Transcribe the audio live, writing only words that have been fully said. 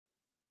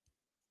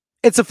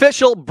It's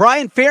official.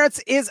 Brian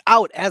Ferentz is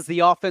out as the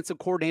offensive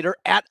coordinator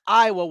at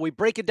Iowa. We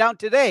break it down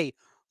today.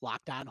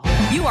 Locked On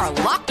Hawkeyes. You are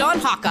Locked On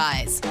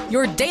Hawkeyes,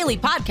 your daily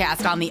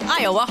podcast on the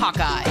Iowa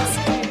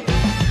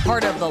Hawkeyes.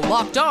 Part of the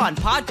Locked On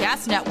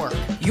Podcast Network,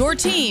 your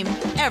team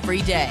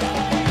every day.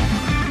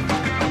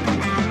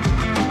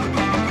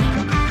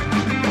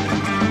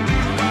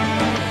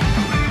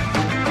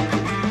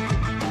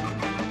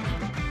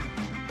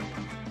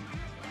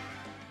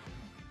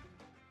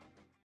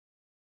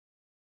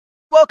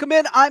 Welcome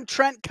in. I'm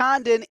Trent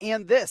Condon,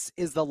 and this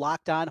is the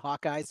Locked On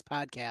Hawkeyes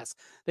podcast.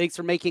 Thanks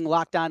for making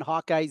Locked On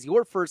Hawkeyes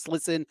your first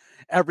listen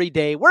every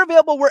day. We're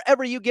available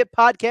wherever you get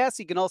podcasts.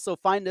 You can also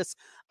find us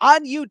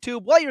on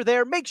YouTube. While you're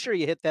there, make sure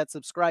you hit that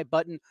subscribe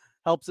button.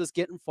 Helps us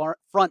get in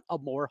front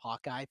of more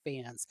Hawkeye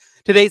fans.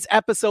 Today's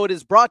episode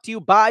is brought to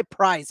you by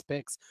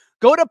PrizePicks.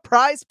 Go to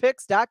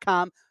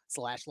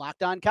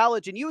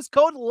prizepicks.com/LockedOnCollege and use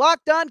code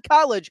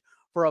LockedOnCollege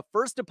for a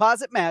first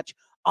deposit match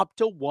up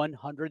to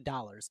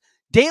 $100.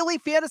 Daily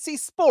fantasy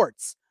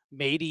sports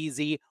made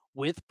easy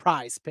with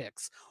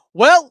PrizePicks.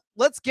 Well,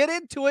 let's get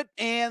into it.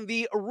 And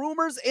the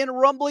rumors and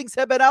rumblings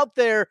have been out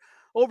there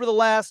over the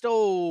last,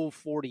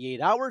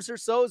 48 hours or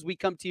so as we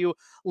come to you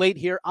late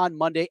here on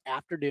Monday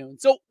afternoon.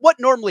 So what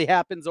normally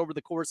happens over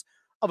the course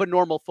of a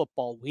normal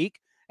football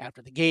week?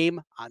 After the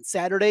game on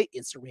Saturday,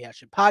 instant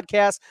reaction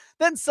podcast.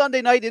 Then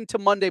Sunday night into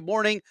Monday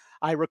morning,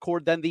 I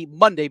record then the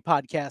Monday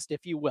podcast,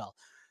 if you will.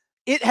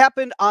 It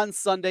happened on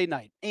Sunday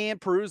night,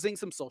 and perusing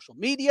some social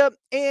media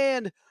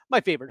and my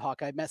favorite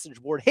Hawkeye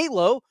message board,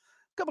 Halo,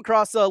 come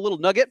across a little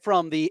nugget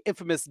from the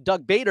infamous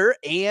Doug Bader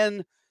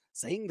and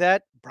saying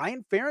that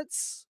Brian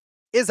Ferentz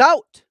is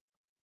out.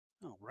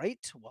 All right,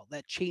 well,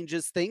 that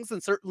changes things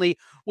and certainly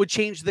would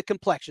change the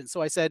complexion.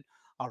 So I said,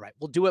 all right,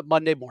 we'll do it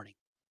Monday morning.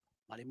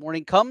 Monday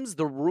morning comes,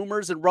 the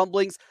rumors and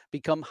rumblings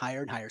become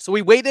higher and higher. So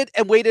we waited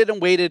and waited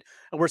and waited,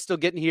 and we're still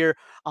getting here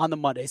on the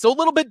Monday. So a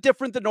little bit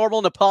different than normal,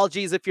 and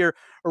apologies if you're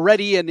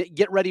ready and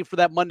get ready for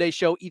that Monday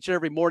show each and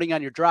every morning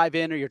on your drive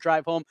in or your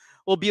drive home.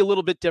 Will be a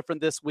little bit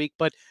different this week,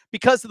 but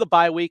because of the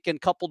bye week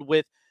and coupled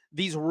with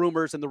these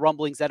rumors and the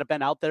rumblings that have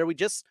been out there, we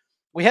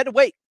had to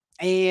wait,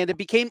 and it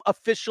became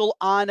official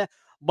on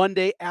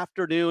Monday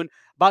afternoon,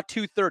 about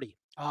 2:30.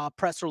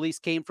 Press release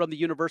came from the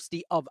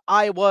University of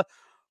Iowa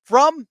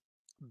from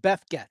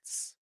Beth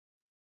Goetz,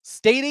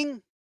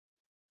 stating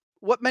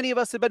what many of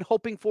us have been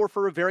hoping for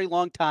a very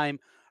long time.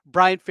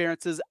 Brian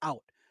Ferentz is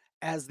out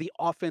as the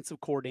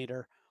offensive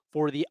coordinator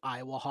for the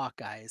Iowa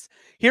Hawkeyes.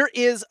 Here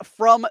is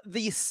from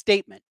the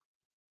statement,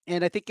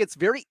 and I think it's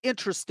very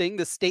interesting.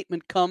 The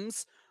statement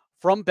comes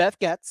from Beth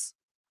Goetz.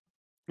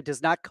 It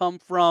does not come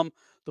from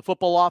the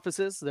football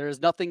offices. There is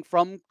nothing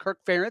from Kirk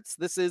Ferentz.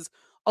 This is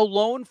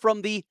alone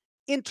from the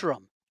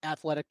interim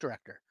athletic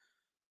director.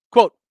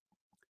 Quote,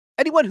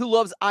 anyone who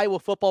loves Iowa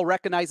football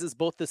recognizes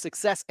both the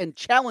success and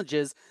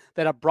challenges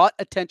that have brought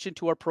attention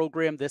to our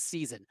program this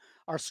season.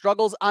 Our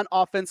struggles on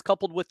offense,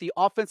 coupled with the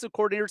offensive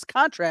coordinator's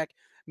contract,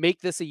 make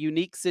this a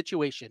unique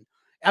situation.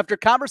 After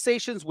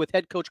conversations with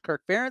head coach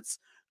Kirk Ferentz,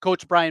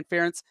 coach Brian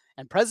Ferentz,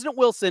 and President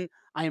Wilson,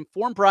 I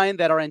informed Brian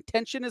that our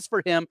intention is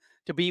for him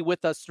to be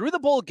with us through the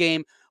bowl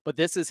game, but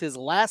this is his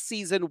last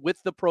season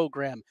with the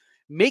program.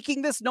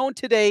 Making this known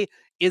today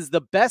is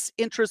the best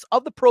interest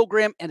of the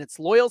program and its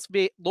loyal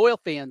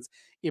fans.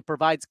 It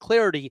provides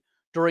clarity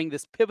during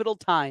this pivotal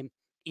time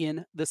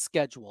in the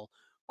schedule,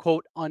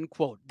 quote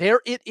unquote. There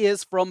it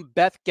is from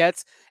Beth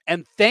Goetz.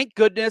 And thank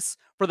goodness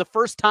for the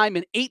first time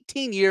in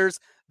 18 years,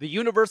 the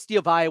University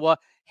of Iowa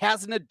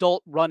has an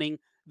adult running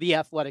the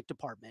athletic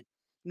department.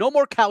 No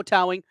more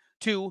kowtowing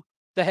to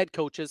the head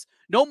coaches.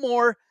 No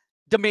more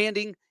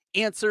demanding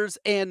answers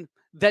and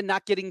then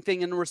not getting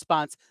anything in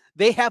response.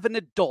 They have an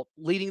adult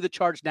leading the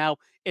charge now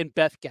in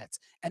Beth Goetz.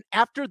 And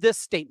after this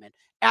statement,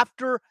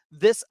 after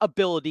this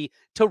ability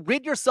to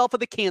rid yourself of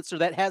the cancer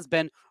that has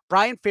been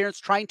Brian Ferentz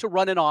trying to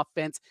run an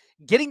offense,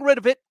 getting rid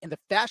of it in the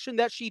fashion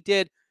that she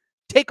did,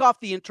 take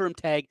off the interim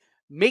tag,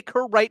 make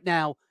her right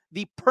now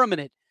the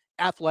permanent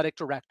athletic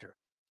director.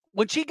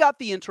 When she got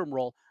the interim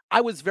role,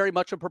 I was very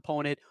much a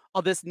proponent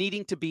of this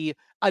needing to be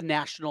a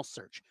national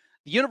search.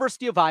 The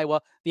University of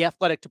Iowa, the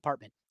athletic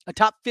department, a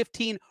top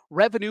 15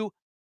 revenue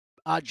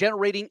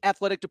generating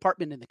athletic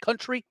department in the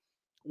country,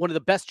 one of the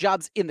best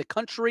jobs in the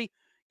country,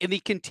 in the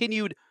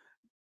continued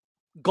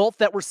gulf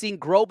that we're seeing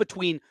grow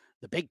between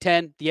the Big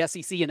Ten, the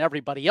SEC, and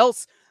everybody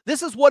else.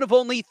 This is one of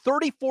only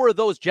 34 of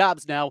those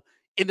jobs now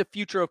in the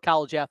future of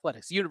college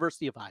athletics,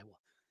 University of Iowa.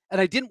 And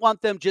I didn't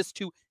want them just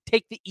to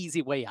take the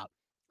easy way out.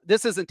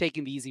 This isn't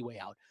taking the easy way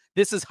out.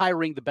 This is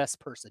hiring the best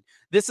person.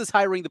 This is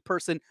hiring the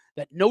person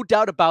that, no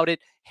doubt about it,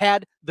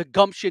 had the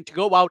gumption to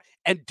go out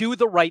and do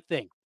the right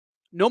thing.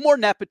 No more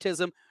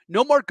nepotism,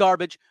 no more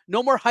garbage,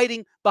 no more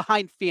hiding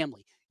behind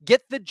family.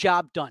 Get the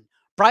job done.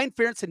 Brian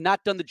Ferentz had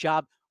not done the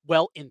job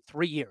well in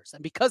 3 years.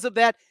 And because of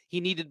that,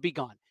 he needed to be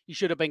gone. He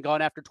should have been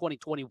gone after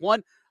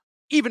 2021,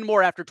 even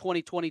more after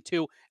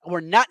 2022. And we're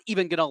not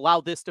even going to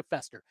allow this to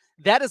fester.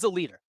 That is a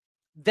leader.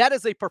 That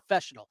is a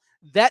professional.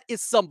 That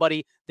is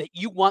somebody that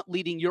you want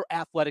leading your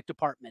athletic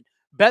department.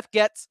 Beth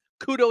Goetz,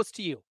 kudos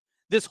to you.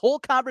 This whole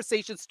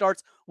conversation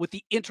starts with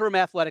the interim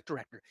athletic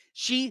director.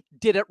 She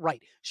did it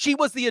right. She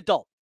was the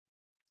adult,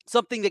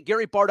 something that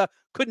Gary Barta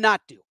could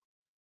not do.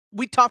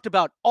 We talked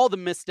about all the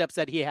missteps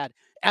that he had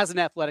as an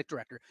athletic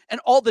director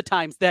and all the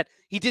times that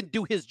he didn't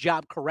do his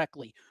job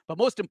correctly. But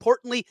most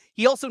importantly,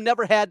 he also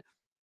never had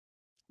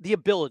the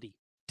ability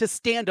to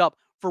stand up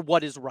for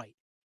what is right.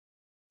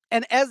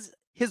 And as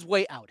his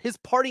way out, his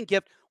parting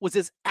gift was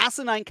his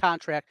asinine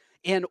contract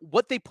and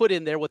what they put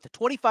in there with the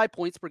 25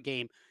 points per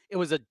game. It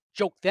was a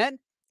joke then.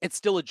 It's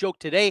still a joke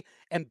today.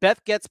 And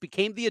Beth Goetz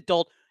became the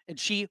adult, and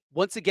she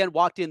once again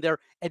walked in there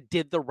and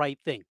did the right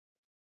thing.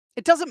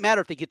 It doesn't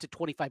matter if they get to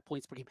 25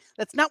 points per game.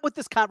 That's not what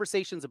this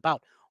conversation is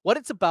about. What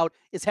it's about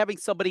is having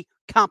somebody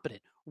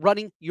competent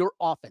running your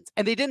offense.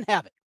 And they didn't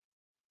have it.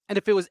 And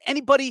if it was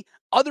anybody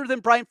other than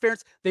Brian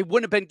Ferentz, they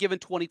wouldn't have been given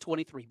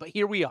 2023. But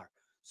here we are.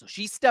 So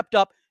she stepped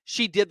up.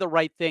 She did the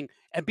right thing.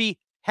 And be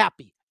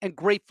happy and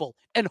grateful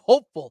and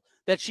hopeful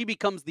that she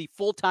becomes the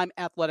full-time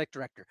athletic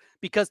director.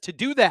 Because to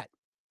do that,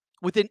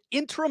 with an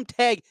interim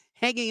tag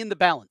hanging in the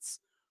balance,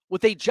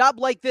 with a job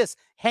like this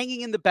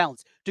hanging in the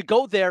balance, to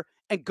go there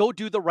and go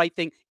do the right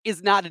thing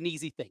is not an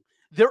easy thing.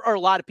 There are a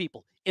lot of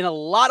people in a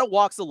lot of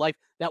walks of life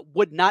that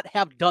would not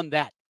have done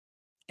that.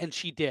 And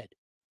she did.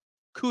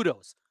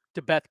 Kudos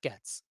to Beth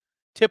Goetz.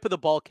 Tip of the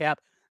ball cap.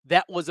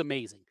 That was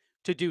amazing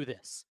to do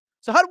this.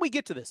 So how do we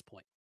get to this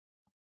point?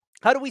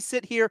 How do we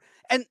sit here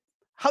and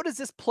how does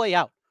this play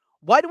out?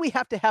 Why do we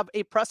have to have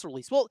a press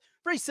release? Well,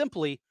 very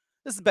simply,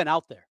 this has been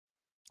out there.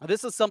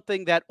 This is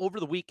something that over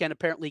the weekend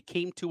apparently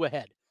came to a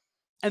head.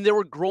 And there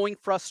were growing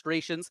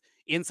frustrations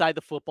inside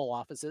the football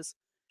offices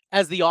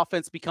as the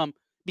offense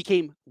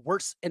became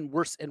worse and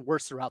worse and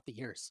worse throughout the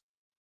years.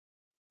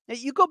 Now,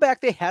 you go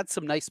back, they had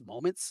some nice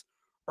moments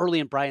early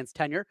in Brian's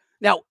tenure.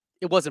 Now,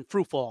 it wasn't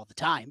fruitful all the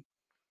time.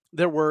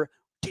 There were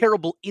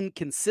terrible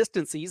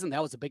inconsistencies, and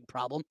that was a big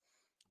problem.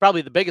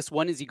 Probably the biggest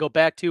one is you go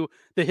back to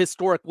the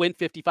historic win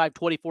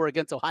 55-24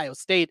 against Ohio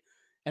State,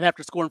 and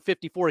after scoring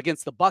 54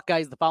 against the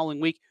Buckeyes the following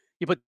week,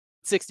 you put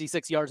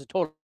 66 yards of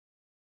total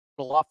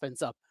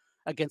offense up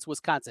against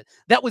Wisconsin.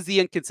 That was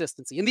the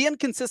inconsistency. And the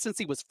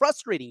inconsistency was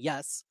frustrating,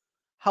 yes.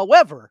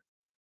 However,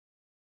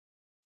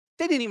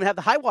 they didn't even have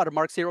the high water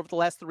marks here over the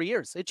last 3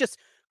 years. It just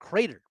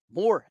cratered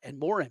more and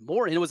more and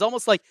more. And it was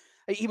almost like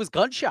he was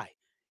gun shy.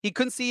 He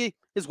couldn't see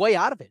his way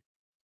out of it.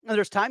 And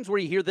there's times where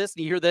you hear this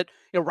and you hear that,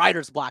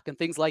 writer's block and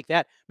things like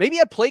that. Maybe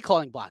a play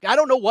calling block. I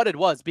don't know what it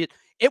was, but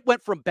it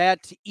went from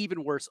bad to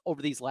even worse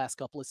over these last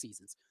couple of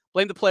seasons.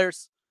 Blame the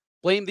players,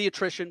 blame the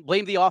attrition,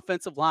 blame the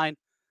offensive line.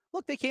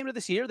 Look, they came to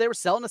this year, they were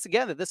selling us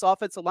again that this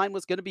offensive line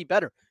was going to be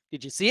better.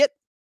 Did you see it?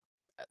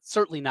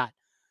 Certainly not.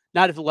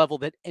 Not at the level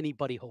that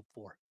anybody hoped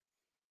for.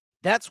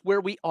 That's where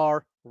we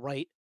are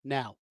right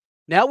now.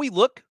 Now we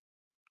look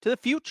to the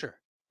future.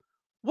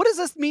 What does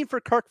this mean for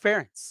Kirk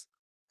Ferentz?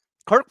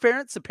 Kirk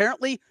Ferentz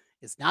apparently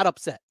is not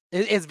upset.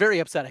 Is very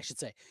upset, I should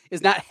say.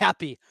 Is not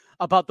happy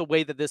about the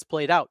way that this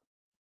played out,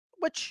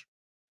 which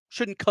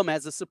shouldn't come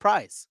as a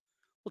surprise.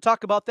 We'll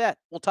talk about that.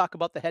 We'll talk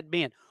about the head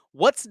man.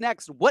 What's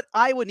next? What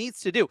Iowa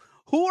needs to do?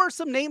 Who are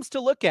some names to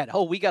look at?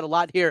 Oh, we got a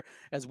lot here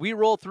as we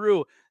roll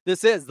through.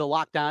 This is the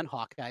Locked On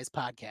Hawkeyes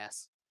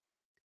podcast.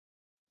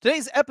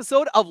 Today's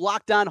episode of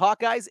Locked On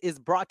Hawkeyes is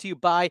brought to you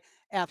by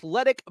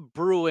Athletic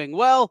Brewing.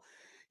 Well,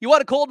 you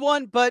want a cold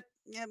one, but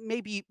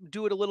maybe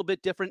do it a little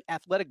bit different.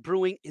 Athletic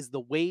Brewing is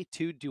the way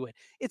to do it.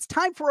 It's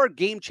time for our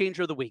Game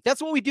Changer of the Week.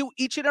 That's what we do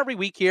each and every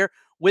week here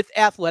with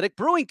Athletic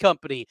Brewing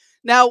Company.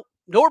 Now,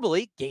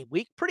 normally, game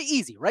week, pretty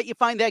easy, right? You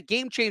find that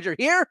game changer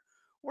here,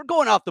 we're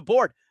going off the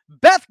board.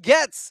 Beth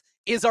Goetz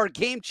is our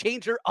game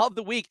changer of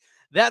the week.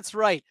 That's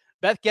right.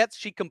 Beth Goetz,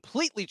 she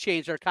completely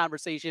changed our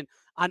conversation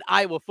on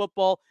Iowa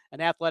football,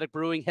 and Athletic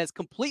Brewing has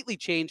completely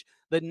changed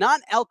the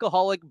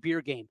non-alcoholic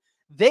beer game.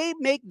 They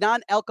make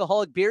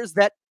non-alcoholic beers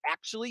that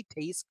actually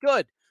taste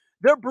good.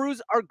 Their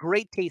brews are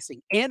great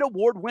tasting and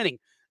award-winning.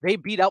 They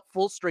beat out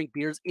full-strength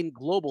beers in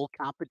global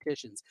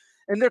competitions.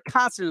 And they're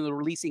constantly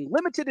releasing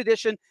limited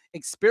edition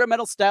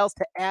experimental styles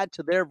to add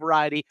to their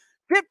variety,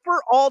 fit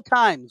for all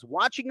times,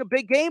 watching a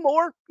big game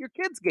or your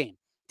kid's game,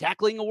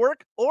 tackling a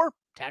work or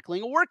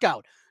tackling a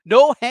workout.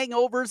 No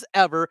hangovers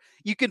ever.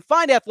 You can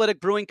find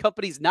Athletic Brewing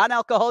Company's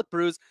non-alcoholic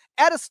brews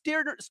at a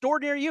store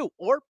near you,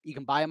 or you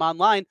can buy them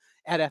online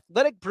at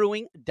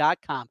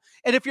athleticbrewing.com.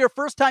 And if you're a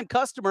first-time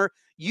customer,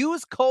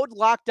 use code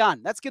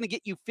LOCKEDON. That's going to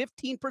get you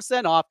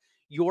 15% off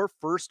your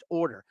first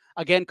order.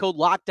 Again, code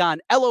LOCKEDON,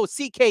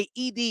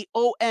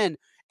 LOCKEDON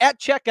at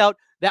checkout.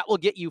 That will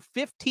get you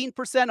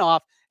 15%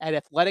 off at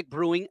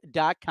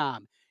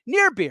athleticbrewing.com.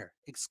 Near beer,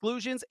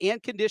 exclusions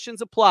and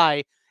conditions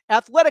apply.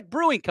 Athletic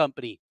Brewing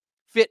Company,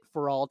 fit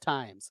for all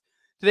times.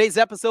 Today's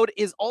episode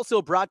is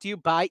also brought to you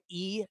by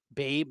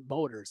eBay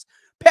Motors.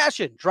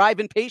 Passion, drive,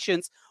 and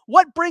patience.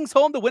 What brings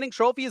home the winning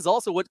trophy is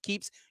also what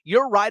keeps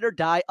your ride or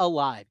die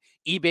alive.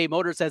 eBay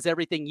Motors has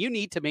everything you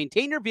need to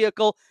maintain your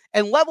vehicle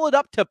and level it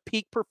up to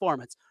peak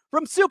performance.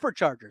 From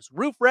superchargers,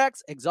 roof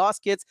racks,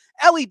 exhaust kits,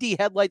 LED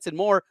headlights, and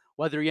more,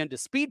 whether you're into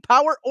speed,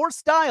 power, or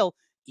style,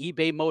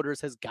 eBay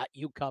Motors has got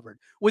you covered.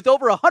 With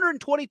over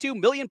 122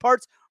 million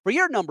parts for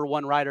your number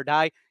one ride or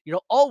die,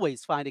 you'll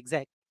always find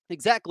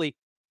exactly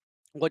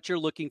what you're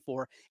looking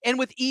for. And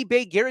with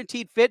eBay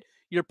Guaranteed Fit,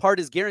 your part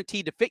is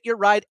guaranteed to fit your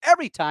ride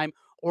every time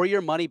or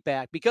your money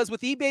back. Because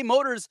with eBay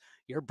Motors,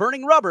 you're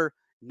burning rubber,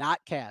 not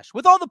cash.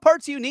 With all the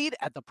parts you need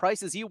at the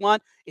prices you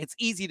want, it's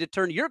easy to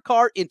turn your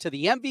car into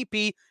the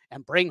MVP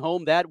and bring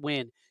home that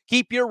win.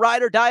 Keep your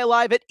ride or die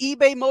alive at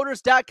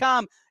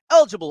ebaymotors.com.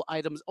 Eligible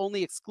items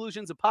only,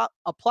 exclusions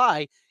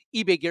apply.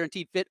 eBay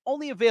Guaranteed Fit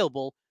only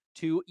available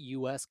to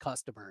U.S.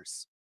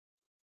 customers.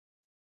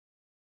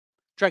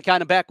 Trent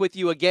Condon back with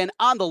you again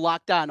on the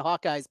Locked On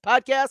Hawkeyes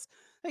podcast.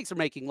 Thanks for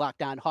making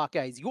Locked On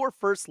Hawkeyes your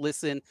first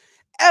listen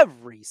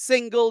every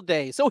single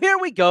day. So here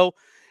we go.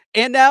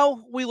 And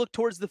now we look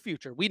towards the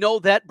future. We know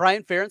that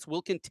Brian Ferentz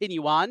will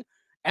continue on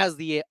as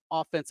the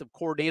offensive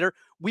coordinator.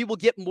 We will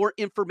get more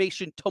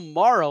information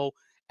tomorrow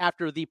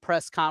after the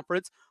press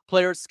conference.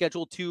 Players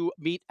scheduled to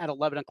meet at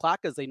 11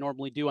 o'clock as they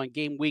normally do on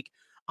game week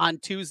on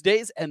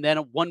Tuesdays. And then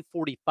at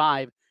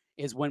 1:45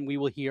 is when we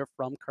will hear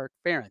from Kirk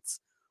Ferentz.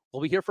 Will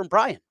we hear from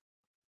Brian?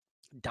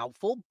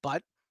 Doubtful,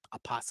 but a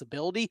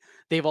possibility.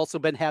 They've also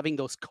been having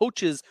those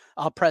coaches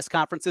press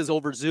conferences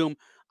over Zoom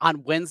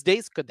on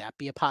Wednesdays. Could that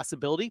be a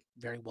possibility?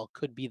 Very well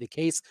could be the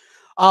case.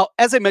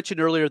 As I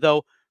mentioned earlier,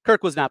 though,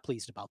 Kirk was not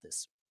pleased about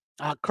this.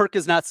 Kirk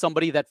is not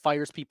somebody that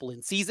fires people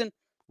in season.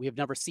 We have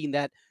never seen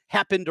that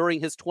happen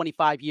during his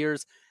 25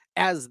 years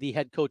as the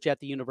head coach at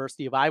the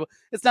University of Iowa.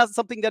 It's not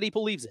something that he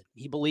believes in.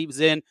 He believes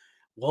in,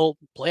 we'll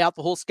play out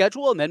the whole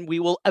schedule and then we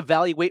will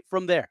evaluate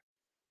from there.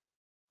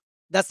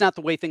 That's not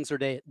the way things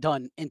are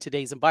done in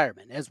today's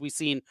environment, as we've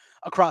seen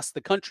across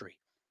the country,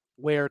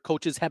 where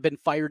coaches have been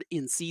fired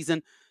in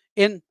season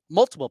in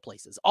multiple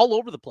places, all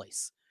over the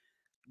place.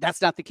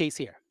 That's not the case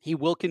here. He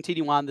will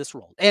continue on this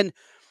role. And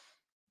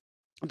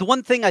the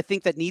one thing I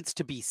think that needs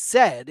to be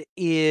said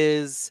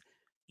is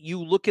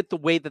you look at the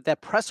way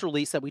that press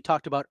release that we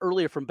talked about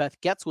earlier from Beth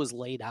Goetz was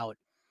laid out.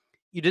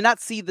 You did not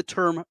see the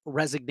term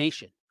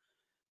resignation.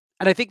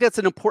 And I think that's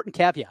an important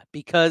caveat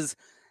because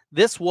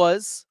this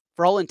was,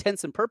 for all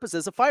intents and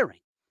purposes, a firing.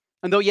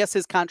 And though, yes,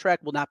 his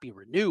contract will not be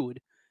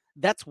renewed,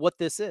 that's what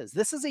this is.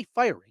 This is a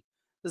firing.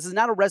 This is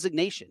not a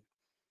resignation.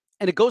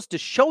 And it goes to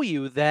show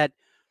you that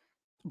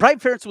Brian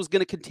Ferentz was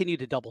going to continue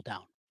to double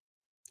down.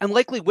 And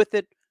likely with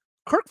it,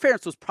 Kirk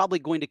Ferentz was probably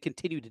going to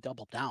continue to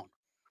double down.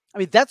 I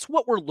mean, that's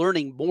what we're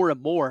learning more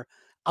and more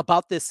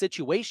about this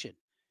situation,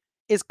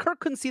 is Kirk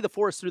couldn't see the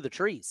forest through the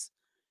trees.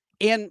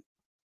 And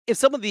if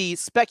some of the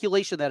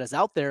speculation that is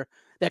out there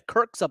that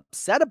Kirk's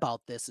upset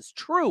about this is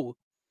true,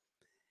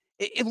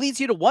 it leads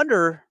you to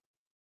wonder,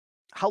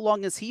 how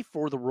long is he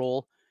for the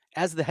role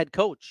as the head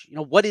coach? You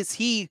know, what is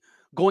he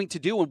going to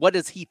do and what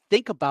does he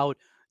think about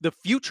the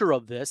future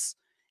of this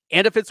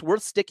and if it's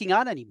worth sticking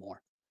on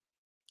anymore?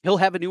 He'll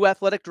have a new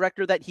athletic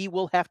director that he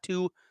will have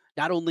to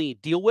not only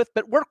deal with,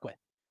 but work with.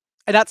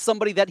 And that's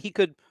somebody that he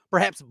could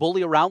perhaps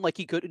bully around like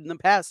he could in the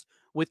past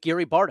with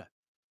Gary Barta.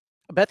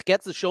 Beth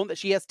Goetz has shown that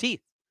she has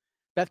teeth.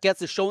 Beth Goetz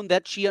has shown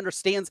that she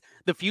understands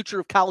the future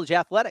of college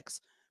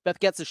athletics. Beth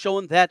Goetz has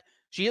shown that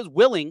she is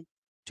willing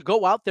to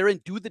go out there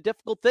and do the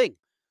difficult thing,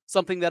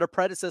 something that her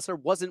predecessor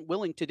wasn't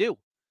willing to do.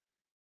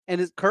 And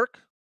is Kirk,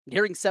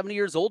 nearing 70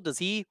 years old, does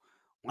he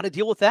want to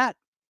deal with that?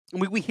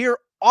 And we hear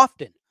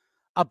often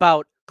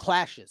about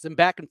clashes and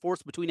back and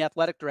forth between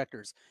athletic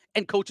directors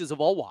and coaches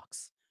of all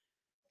walks.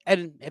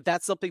 And if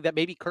that's something that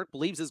maybe Kirk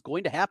believes is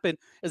going to happen,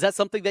 is that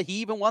something that he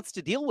even wants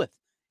to deal with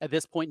at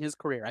this point in his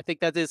career? I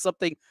think that is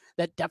something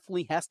that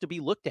definitely has to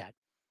be looked at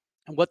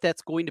and what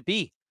that's going to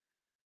be.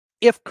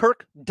 If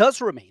Kirk does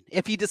remain,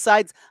 if he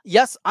decides,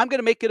 yes, I'm going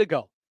to make it a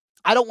go.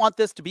 I don't want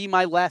this to be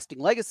my lasting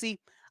legacy.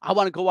 I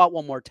want to go out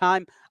one more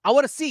time. I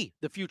want to see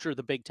the future of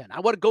the Big Ten.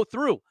 I want to go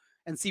through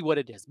and see what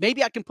it is.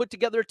 Maybe I can put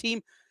together a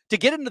team to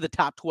get into the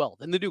top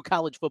 12 in the new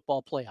college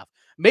football playoff,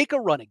 make a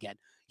run again.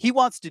 He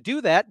wants to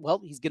do that.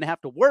 Well, he's going to have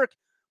to work,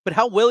 but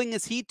how willing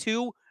is he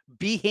to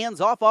be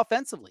hands-off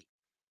offensively?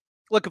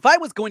 Look, if I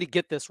was going to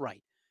get this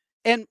right,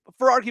 and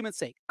for argument's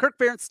sake, Kirk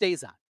Ferentz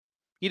stays on.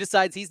 He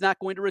decides he's not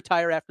going to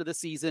retire after the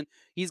season.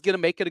 He's going to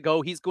make it a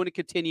go. He's going to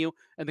continue,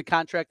 and the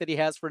contract that he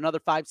has for another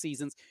 5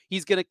 seasons,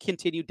 he's going to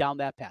continue down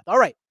that path. All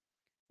right.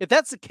 If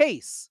that's the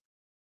case,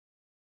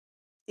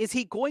 is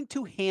he going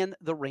to hand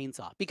the reins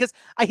off? Because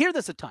I hear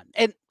this a ton,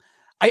 and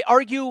I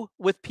argue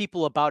with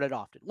people about it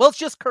often. Well, it's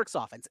just Kirk's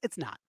offense. It's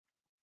not.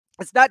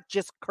 It's not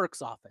just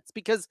Kirk's offense,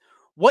 because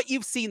what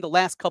you've seen the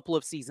last couple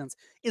of seasons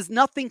is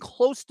nothing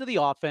close to the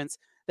offense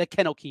that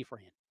Ken O'Keefe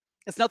ran.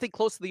 It's nothing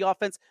close to the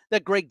offense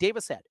that Greg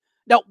Davis had.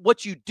 Now,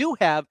 what you do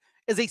have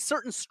is a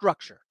certain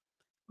structure,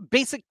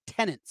 basic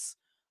tenets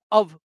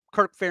of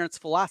Kirk Ferentz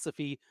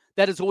philosophy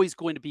that is always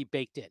going to be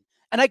baked in.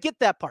 And I get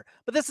that part,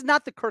 but this is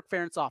not the Kirk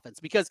Ferentz offense,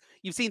 because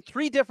you've seen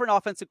 3 different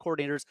offensive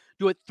coordinators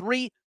do it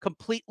 3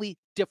 completely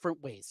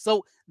different ways.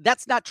 So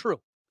that's not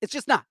true. It's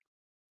just not.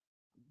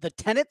 The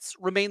tenets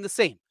remain the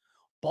same.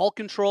 Ball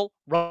control,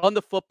 run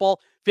the football,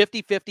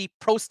 50-50,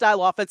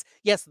 pro-style offense.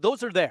 Yes,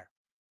 those are there.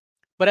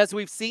 But as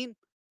we've seen,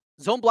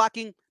 zone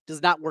blocking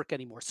does not work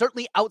anymore.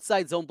 Certainly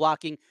outside zone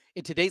blocking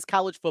in today's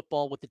college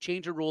football with the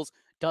change of rules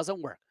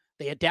doesn't work.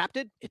 They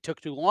adapted. It took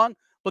too long,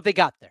 but they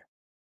got there.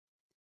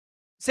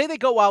 Say they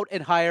go out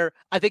and hire,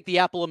 I think the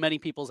apple of many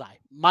people's eye,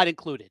 mine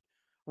included,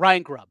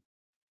 Ryan Grubb,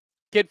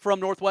 kid from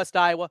Northwest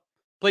Iowa,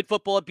 played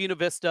football at Buena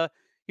Vista.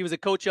 He was a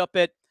coach up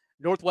at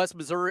Northwest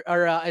Missouri,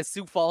 or at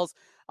Sioux Falls,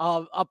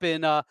 up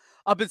in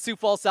Sioux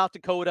Falls, South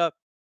Dakota.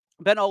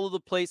 Been all over the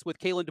place with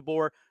Kalen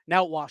DeBoer,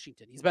 now at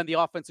Washington. He's been the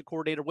offensive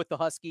coordinator with the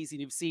Huskies, and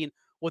you've seen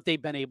what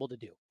they've been able to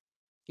do.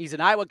 He's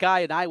an Iowa guy,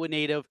 an Iowa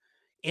native,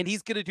 and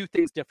he's going to do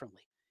things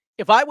differently.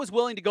 If I was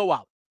willing to go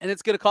out, and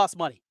it's going to cost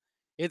money,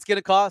 it's going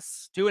to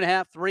cost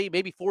 $2.5, $3,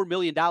 maybe $4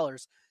 million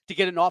to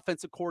get an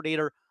offensive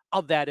coordinator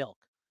of that ilk.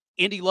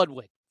 Andy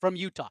Ludwig from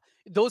Utah,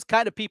 those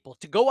kind of people,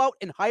 to go out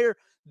and hire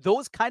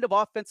those kind of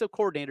offensive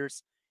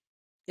coordinators.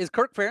 Is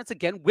Kirk Ferentz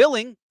again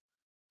willing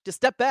to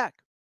step back?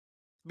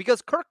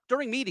 Because Kirk,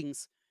 during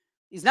meetings,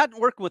 he's not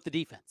working with the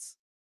defense.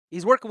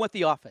 He's working with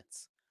the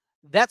offense.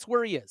 That's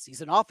where he is.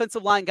 He's an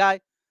offensive line guy.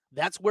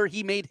 That's where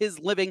he made his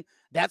living.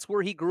 That's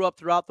where he grew up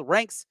throughout the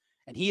ranks,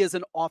 and he is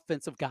an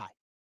offensive guy.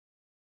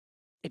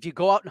 If you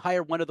go out and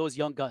hire one of those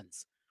young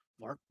guns,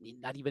 or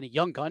not even a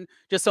young gun,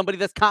 just somebody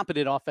that's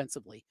competent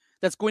offensively,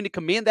 that's going to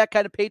command that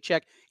kind of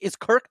paycheck, is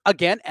Kirk,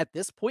 again, at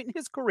this point in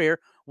his career,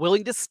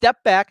 willing to step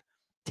back,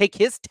 take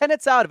his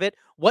tenets out of it,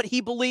 what he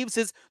believes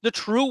is the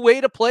true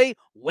way to play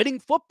winning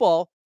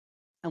football,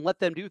 and let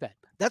them do that?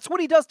 That's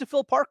what he does to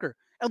Phil Parker.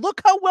 And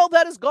look how well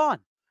that has gone.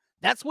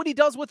 That's what he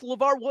does with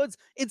LeVar Woods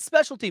in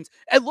special teams.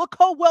 And look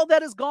how well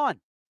that has gone.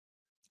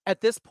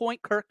 At this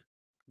point, Kirk,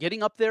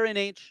 getting up there in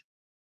age,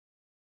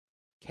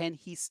 can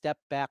he step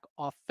back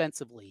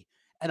offensively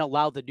and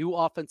allow the new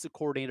offensive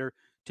coordinator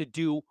to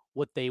do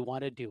what they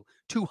want to do,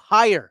 to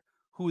hire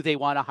who they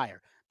want to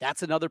hire?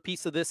 That's another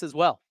piece of this as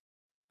well.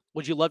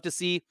 Would you love to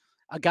see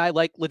a guy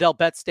like Liddell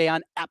Betts stay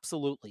on?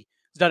 Absolutely.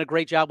 He's done a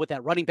great job with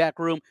that running back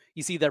room.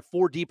 You see they're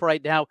 4 deep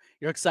right now.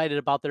 You're excited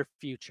about their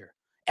future.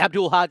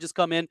 Abdul Hodges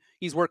come in.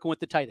 He's working with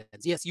the tight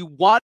ends. Yes, you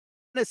want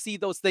to see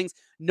those things,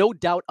 no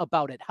doubt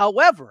about it.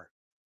 However,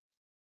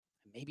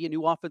 maybe a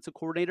new offensive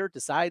coordinator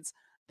decides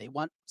they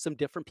want some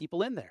different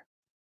people in there.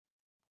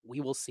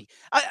 We will see.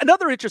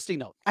 Another interesting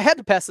note. I had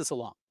to pass this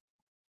along.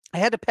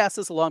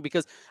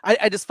 Because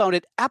I just found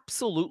it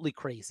absolutely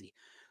crazy.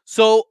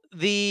 So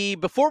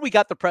before we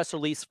got the press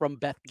release from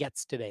Beth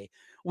Goetz today,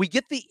 we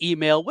get the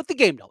email with the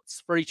game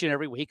notes for each and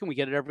every week, and we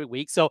get it every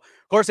week. So,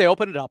 of course, I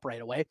open it up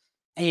right away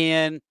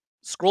and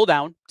scroll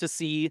down to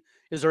see,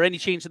 is there any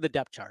change in the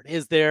depth chart?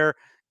 Is there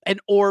an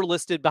or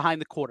listed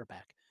behind the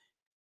quarterback?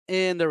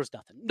 And there was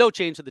nothing. No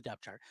change in the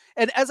depth chart.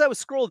 And as I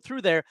was scrolling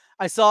through there,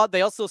 I saw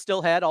they also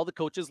still had all the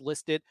coaches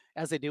listed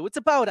as they do. It's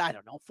about,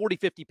 40,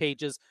 50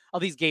 pages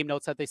of these game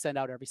notes that they send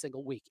out every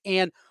single week.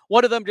 And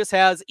one of them just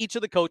has each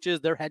of the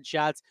coaches, their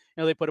headshots.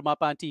 They put them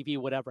up on TV,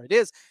 whatever it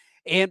is.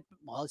 And,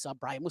 I saw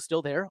Brian was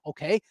still there.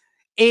 Okay.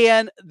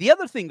 And the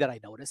other thing that I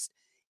noticed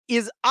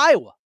is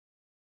Iowa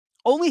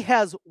only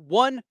has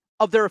one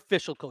of their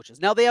official coaches.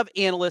 Now, they have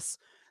analysts.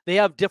 They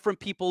have different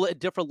people at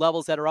different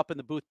levels that are up in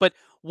the booth. But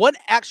one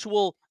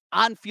actual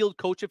on-field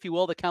coach, if you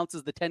will, that counts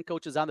as the 10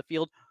 coaches on the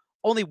field.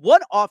 Only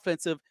one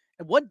offensive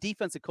and one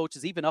defensive coach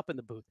is even up in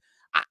the booth.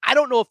 I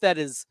don't know if that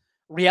is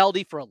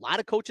reality for a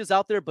lot of coaches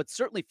out there, but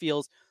certainly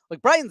feels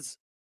like Brian's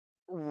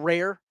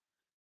rare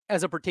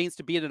as it pertains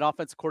to being an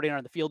offensive coordinator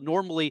on the field.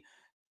 Normally,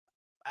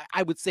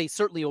 I would say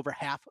certainly over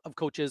half of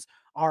coaches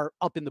are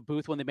up in the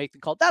booth when they make the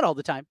call. Not all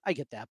the time. I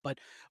get that. But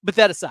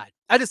that aside,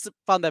 I just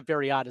found that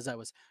very odd as I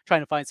was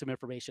trying to find some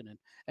information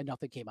and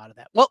nothing came out of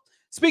that. Well,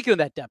 speaking of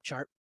that depth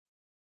chart,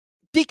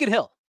 Deacon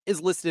Hill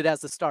is listed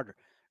as the starter.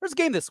 There's a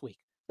game this week.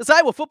 This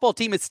Iowa football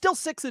team is still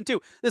 6-2.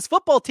 This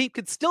football team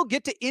could still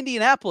get to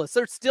Indianapolis.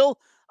 There's still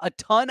a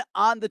ton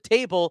on the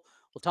table.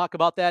 We'll talk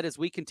about that as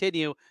we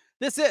continue.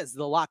 This is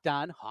the Locked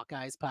On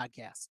Hawkeyes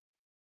podcast.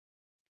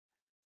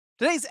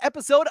 Today's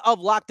episode of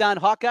Locked On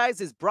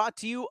Hawkeyes is brought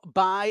to you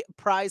by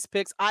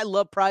PrizePicks. I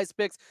love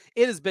PrizePicks.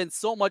 It has been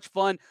so much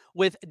fun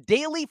with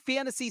daily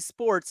fantasy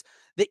sports.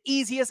 The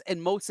easiest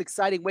and most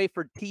exciting way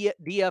for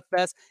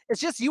DFS. It's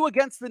just you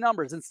against the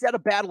numbers. Instead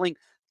of battling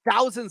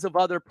thousands of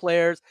other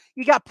players,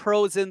 you got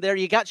pros in there.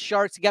 You got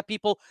sharks. You got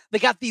people. They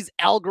got these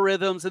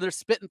algorithms and they're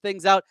spitting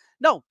things out.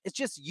 No, it's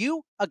just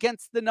you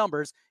against the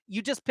numbers.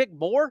 You just pick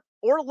more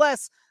or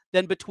less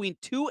than between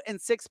 2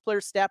 and 6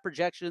 player stat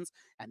projections,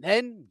 and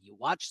then you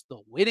watch the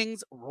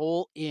winnings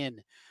roll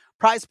in.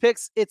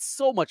 PrizePicks, it's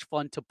so much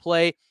fun to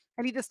play,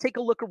 and you just take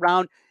a look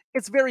around.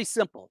 It's very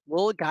simple.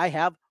 Will a guy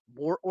have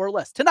more or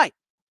less? Tonight,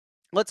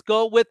 let's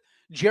go with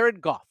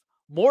Jared Goff.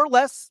 More or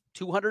less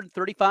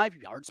 235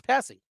 yards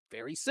passing.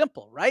 Very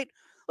simple, right?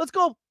 Let's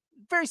go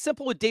very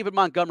simple with David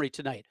Montgomery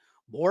tonight.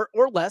 More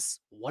or less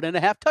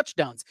 1.5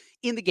 touchdowns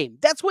in the game.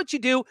 That's what you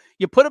do.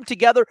 You put them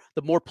together.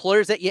 The more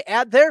players that you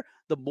add there,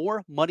 the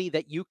more money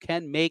that you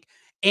can make.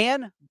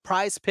 And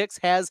PrizePicks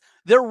has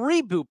their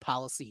reboot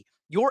policy.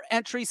 your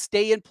entries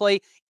stay in play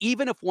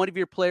even if one of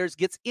your players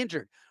gets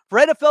injured. For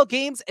NFL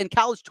games and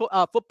college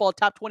football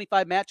top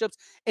 25 matchups,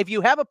 if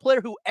you have a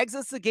player who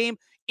exits the game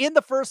in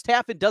the first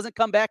half and doesn't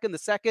come back in the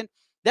second,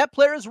 that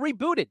player is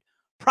rebooted.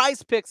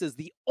 PrizePicks is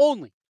the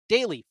only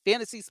daily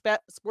fantasy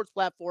sports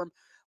platform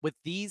with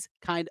these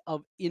kind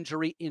of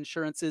injury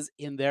insurances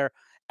in there.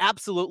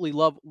 Absolutely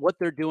love what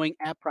they're doing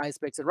at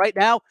PrizePicks. And right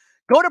now,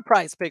 go to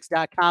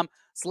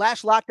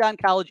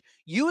prizepicks.com/LockedOnCollege.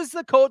 Use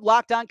the code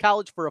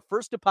LockedOnCollege for a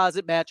first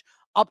deposit match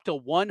up to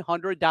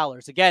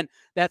 $100. Again,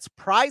 that's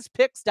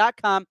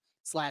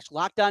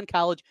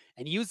prizepicks.com/LockedOnCollege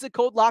and use the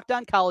code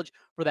LockedOnCollege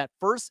for that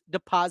first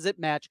deposit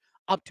match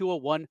up to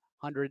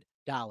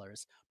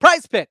 $100.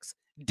 PrizePicks,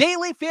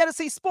 daily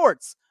fantasy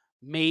sports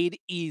made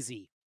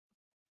easy.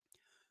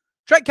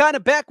 Trent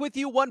Condon back with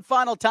you one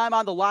final time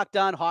on the Locked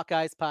On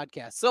Hawkeyes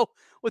podcast. So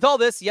with all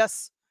this,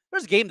 yes,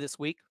 there's a game this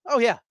week. Oh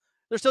yeah,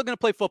 they're still going to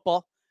play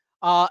football.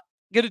 Going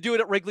to do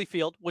it at Wrigley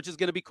Field, which is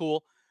going to be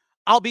cool.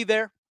 I'll be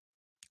there.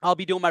 I'll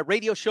be doing my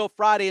radio show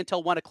Friday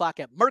until 1 o'clock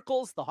at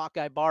Merkel's, the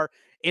Hawkeye bar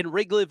in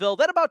Wrigleyville.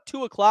 Then about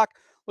 2 o'clock,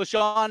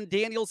 LaShawn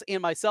Daniels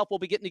and myself will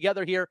be getting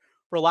together here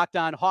for Locked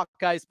On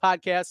Hawkeyes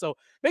podcast. So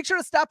make sure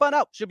to stop on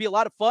out. Should be a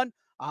lot of fun.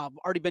 I've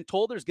already been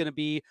told there's going to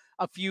be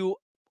a few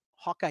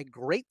Hawkeye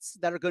greats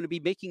that are going to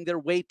be making their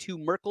way to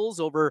Merkel's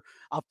over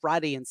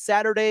Friday and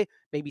Saturday.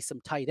 Maybe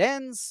some tight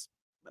ends,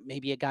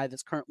 maybe a guy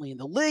that's currently in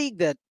the league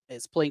that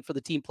is playing for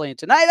the team playing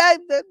tonight.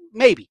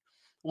 Maybe.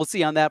 We'll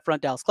see on that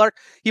front. Dallas Clark,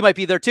 he might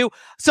be there too.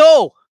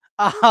 So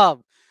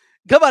come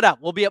on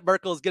out. We'll be at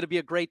Merkel's. It's going to be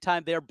a great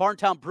time there.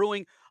 Barntown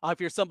Brewing,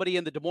 if you're somebody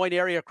in the Des Moines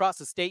area across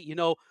the state, you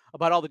know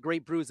about all the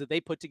great brews that they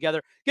put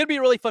together. Going to be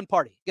a really fun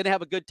party. Going to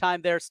have a good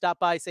time there. Stop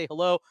by, say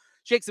hello,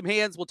 shake some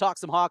hands. We'll talk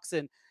some Hawks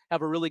and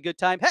have a really good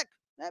time. Heck,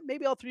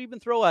 maybe I'll even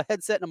throw a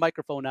headset and a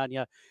microphone on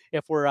you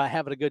if we're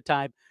having a good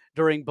time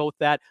during both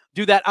that.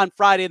 Do that on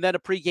Friday and then a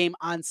pregame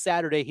on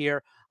Saturday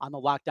here on the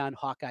Locked On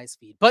Hawkeyes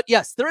feed. But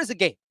yes, there is a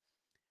game.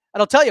 And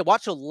I'll tell you,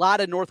 watch a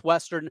lot of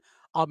Northwestern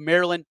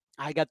Maryland.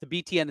 I got the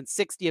BTN in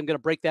 60. I'm going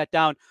to break that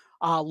down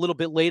a little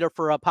bit later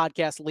for a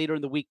podcast later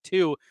in the week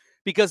too,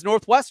 because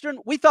Northwestern,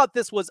 we thought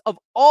this was, of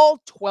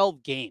all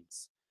 12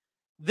 games,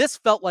 this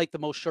felt like the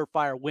most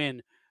surefire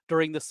win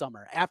during the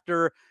summer.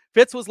 After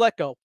Fitz was let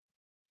go,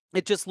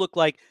 it just looked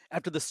like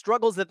after the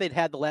struggles that they'd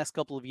had the last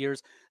couple of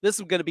years, this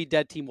was going to be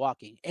dead team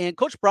walking. And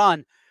Coach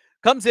Braun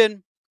comes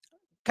in,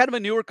 kind of a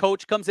newer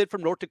coach, comes in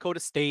from North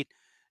Dakota State,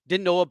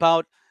 didn't know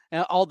about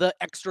all the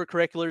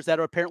extracurriculars that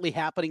are apparently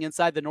happening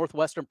inside the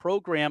Northwestern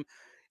program.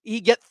 He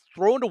gets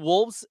thrown to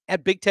wolves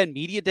at Big Ten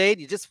Media Day.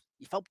 And you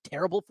felt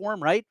terrible for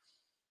him, right?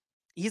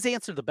 He's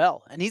answered the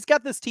bell, and he's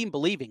got this team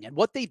believing. And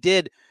what they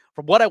did,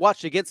 from what I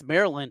watched against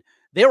Maryland,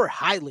 they were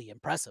highly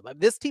impressive. I mean,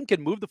 this team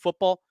can move the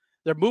football.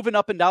 They're moving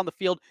up and down the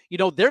field. You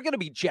know, they're going to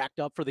be jacked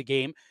up for the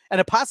game.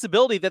 And a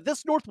possibility that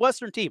this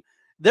Northwestern team,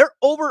 their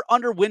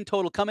over-under win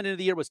total coming into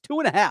the year was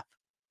 2.5.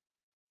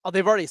 Oh,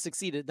 they've already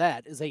succeeded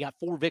that, as they got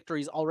 4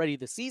 victories already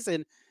this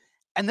season.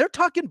 And they're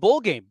talking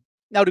bowl game.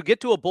 Now, to get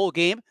to a bowl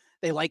game,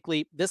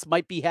 this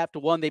might be half to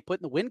one they put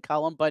in the win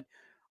column, but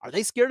are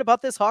they scared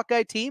about this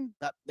Hawkeye team?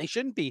 They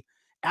shouldn't be.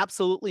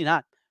 Absolutely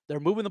not. They're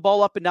moving the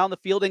ball up and down the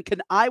field, and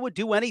can Iowa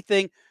do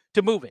anything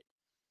to move it?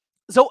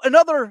 So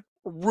another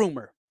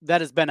rumor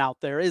that has been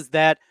out there is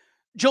that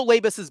Joe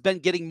Labus has been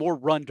getting more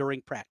run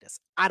during practice.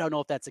 I don't know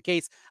if that's the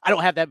case. I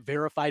don't have that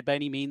verified by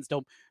any means.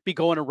 Don't be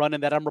going and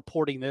running that I'm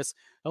reporting this.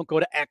 Don't go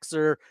to X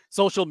or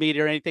social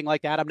media or anything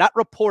like that. I'm not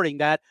reporting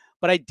that,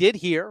 but I did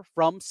hear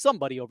from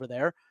somebody over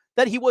there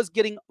that he was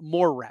getting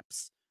more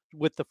reps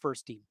with the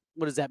first team.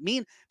 What does that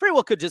mean? Very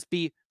well could just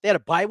be they had a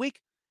bye week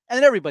and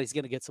then everybody's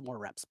going to get some more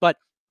reps. But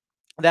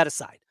that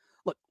aside,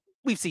 look,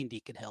 we've seen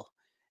Deacon Hill.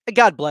 And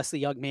God bless the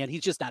young man.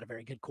 He's just not a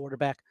very good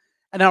quarterback.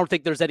 And I don't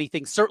think there's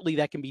anything certainly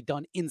that can be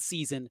done in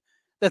season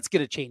that's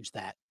going to change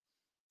that.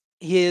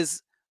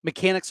 His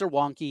mechanics are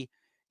wonky.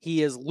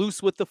 He is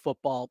loose with the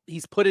football.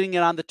 He's putting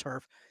it on the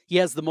turf. He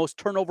has the most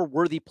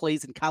turnover-worthy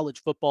plays in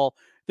college football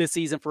this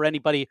season for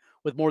anybody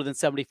with more than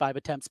 75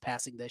 attempts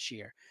passing this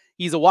year.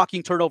 He's a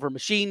walking turnover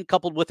machine,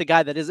 coupled with a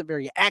guy that isn't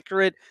very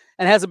accurate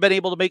and hasn't been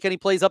able to make any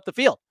plays up the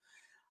field.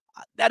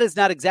 That is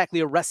not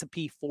exactly a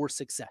recipe for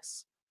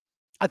success.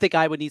 I think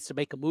Iowa needs to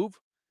make a move.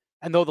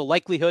 And though the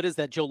likelihood is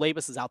that Joe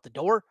Labus is out the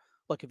door,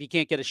 look, if you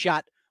can't get a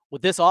shot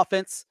with this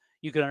offense,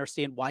 you can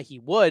understand why he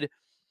would.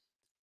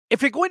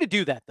 If you're going to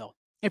do that, though,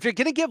 if you're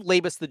going to give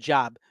Labus the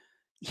job,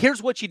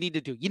 here's what you need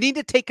to do. You need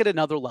to take it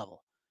another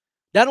level.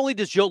 Not only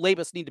does Joe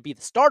Labus need to be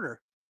the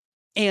starter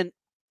and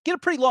get a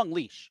pretty long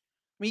leash.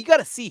 I mean, you got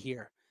to see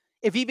here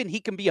if even he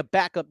can be a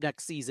backup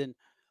next season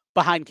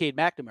behind Cade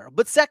McNamara.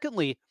 But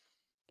secondly,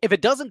 if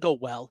it doesn't go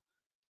well,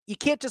 you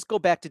can't just go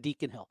back to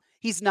Deacon Hill.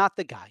 He's not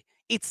the guy.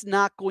 It's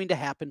not going to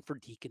happen for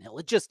Deacon Hill.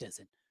 It just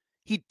isn't.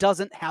 He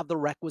doesn't have the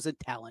requisite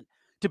talent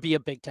to be a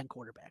Big Ten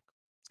quarterback.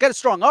 He's got a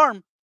strong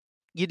arm.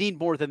 You need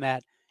more than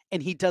that.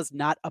 And he does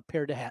not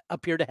appear to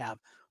have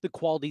the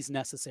qualities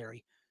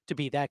necessary to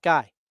be that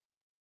guy.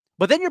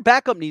 But then your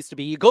backup needs to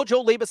be, you go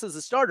Joe Labus as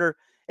a starter,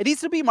 it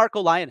needs to be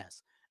Marco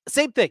Lioness.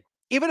 Same thing.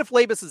 Even if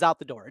Labus is out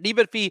the door, and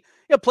even if he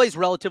plays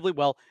relatively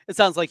well, it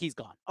sounds like he's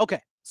gone.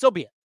 Okay, so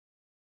be it.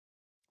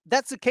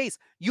 That's the case.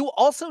 You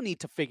also need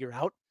to figure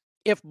out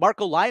if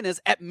Marco Linus,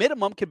 at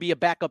minimum, can be a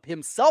backup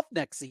himself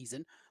next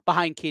season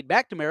behind Cade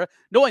McNamara,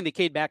 knowing that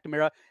Cade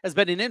McNamara has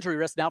been an injury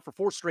risk now for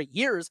 4 straight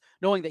years,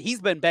 knowing that he's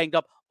been banged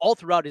up all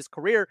throughout his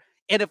career.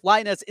 And if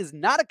Linus is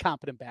not a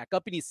competent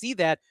backup, and you see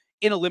that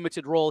in a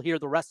limited role here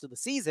the rest of the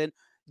season,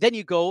 then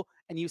you go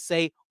and you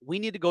say, we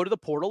need to go to the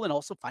portal and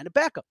also find a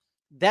backup.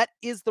 That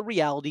is the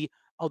reality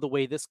of the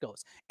way this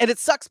goes. And it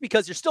sucks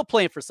because you're still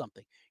playing for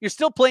something. You're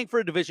still playing for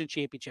a division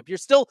championship. You're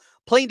still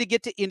playing to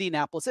get to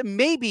Indianapolis. And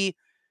maybe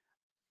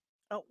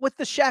with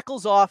the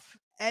shackles off,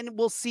 and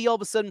we'll see all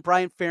of a sudden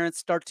Brian Ferentz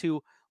start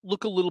to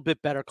look a little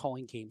bit better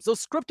calling games.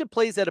 Those scripted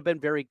plays that have been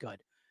very good.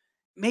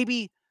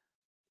 Maybe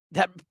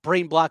that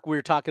brain block we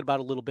were talking about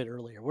a little bit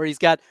earlier, where he's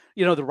got,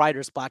 the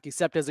writer's block,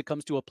 except as it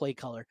comes to a play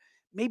color.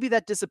 Maybe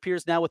that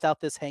disappears now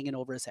without this hanging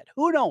over his head.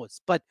 Who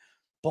knows? But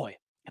boy,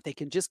 if they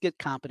can just get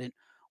competent,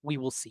 we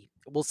will see.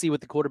 We'll see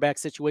with the quarterback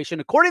situation.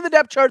 According to the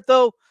depth chart,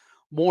 though,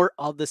 more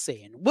of the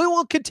same. We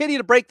will continue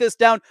to break this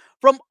down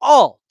from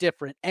all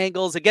different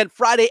angles. Again,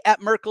 Friday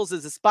at Merkel's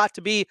is a spot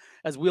to be,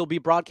 as we'll be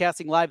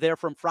broadcasting live there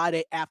from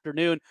Friday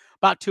afternoon.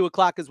 About 2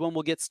 o'clock is when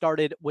we'll get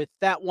started with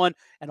that one,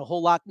 and a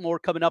whole lot more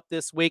coming up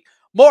this week.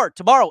 More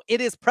tomorrow. It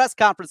is press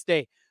conference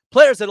day.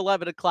 Players at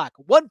 11 o'clock.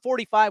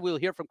 1:45, we'll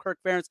hear from Kirk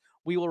Ferentz.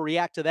 We will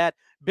react to that.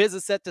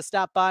 Business set to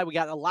stop by. We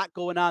got a lot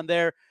going on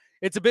there.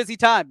 It's a busy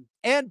time.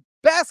 And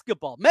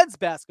basketball, men's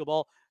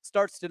basketball,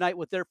 starts tonight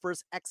with their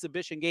first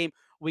exhibition game.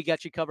 We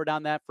got you covered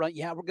on that front.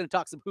 Yeah, we're going to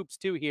talk some hoops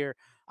too here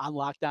on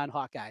Locked On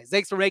Hawkeyes.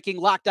 Thanks for making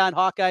Locked On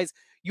Hawkeyes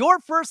your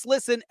first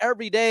listen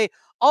every day.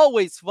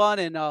 Always fun,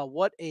 and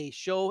what a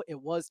show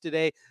it was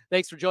today.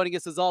 Thanks for joining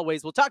us as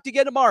always. We'll talk to you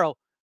again tomorrow.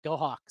 Go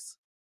Hawks.